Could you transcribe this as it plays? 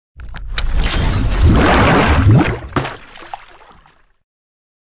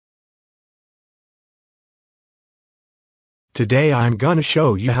Today I'm gonna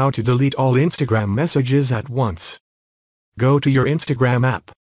show you how to delete all Instagram messages at once. Go to your Instagram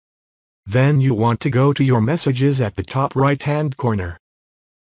app. Then you want to go to your messages at the top right-hand corner.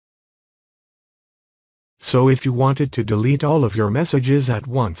 So if you wanted to delete all of your messages at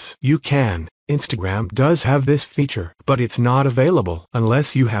once, you can. Instagram does have this feature, but it's not available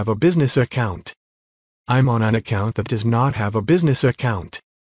unless you have a business account. I'm on an account that does not have a business account.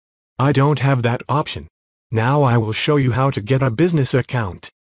 I don't have that option. Now I will show you how to get a business account.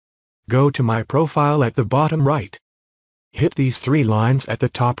 Go to my profile at the bottom right. Hit these three lines at the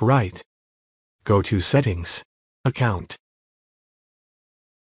top right. Go to Settings, Account.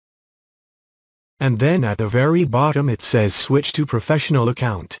 And then at the very bottom it says Switch to Professional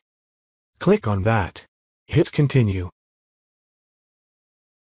Account. Click on that. Hit Continue.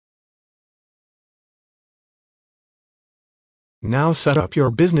 Now set up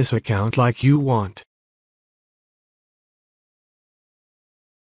your business account like you want.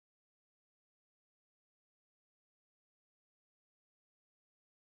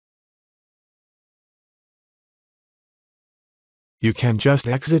 You can just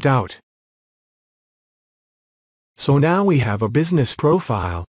exit out. So now we have a business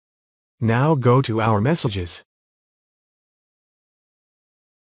profile. Now go to our messages.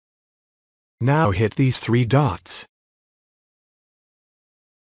 Now hit these three dots.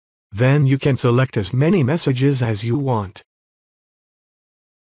 Then you can select as many messages as you want.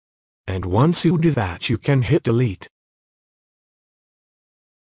 And once you do that, you can hit delete.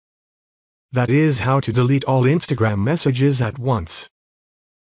 That is how to delete all Instagram messages at once.